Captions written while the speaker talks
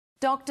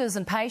Doctors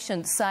and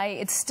patients say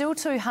it's still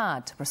too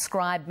hard to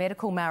prescribe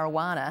medical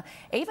marijuana,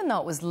 even though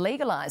it was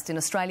legalised in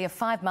Australia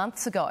 5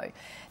 months ago.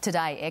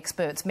 Today,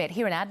 experts met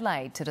here in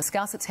Adelaide to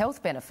discuss its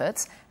health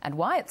benefits and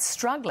why it's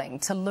struggling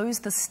to lose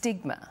the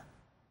stigma.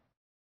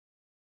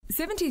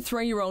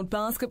 73-year-old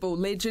basketball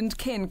legend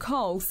Ken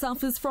Cole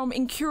suffers from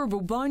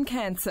incurable bone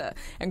cancer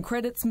and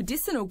credits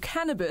medicinal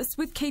cannabis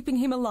with keeping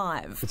him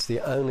alive. It's the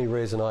only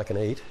reason I can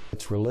eat.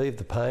 It's relieved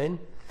the pain.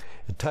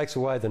 It takes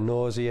away the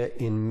nausea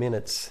in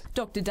minutes.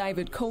 Dr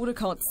David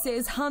Caldecott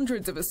says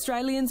hundreds of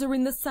Australians are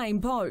in the same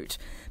boat.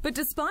 But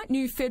despite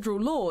new federal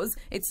laws,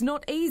 it's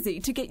not easy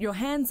to get your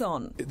hands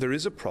on. There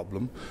is a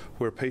problem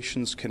where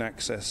patients can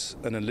access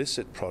an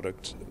illicit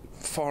product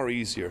far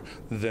easier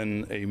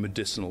than a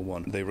medicinal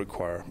one. They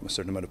require a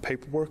certain amount of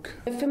paperwork.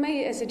 For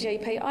me as a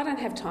GP, I don't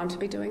have time to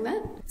be doing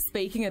that.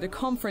 Speaking at a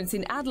conference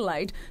in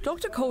Adelaide,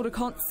 Dr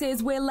Caldecott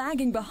says we're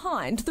lagging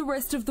behind the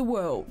rest of the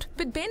world.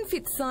 But Ben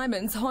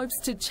Fitzsimons hopes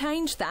to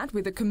change that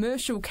with a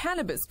commercial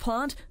cannabis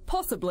plant,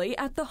 possibly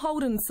at the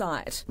Holden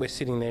site. We're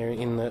sitting there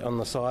on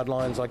the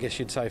sidelines, I guess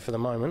you'd say, for the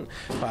moment,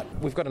 but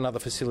we've got another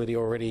facility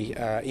already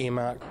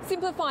earmarked.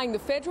 Simplifying the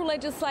federal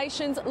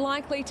legislation's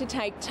likely to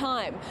take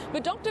time,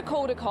 but Dr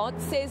Caldecott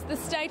says the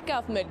state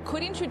government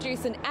could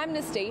introduce an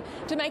amnesty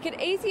to make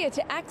it easier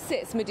to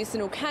access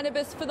medicinal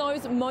cannabis for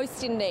those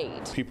most in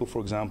need. People,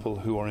 for example,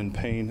 who are in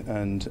pain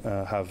and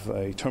have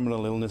a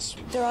terminal illness.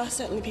 There are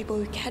certainly people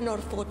who cannot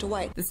afford to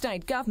wait. The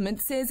state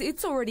government says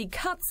it's already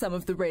cut some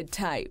of the red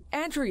tape.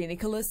 Andrea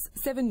Nicholas,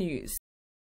 7 News.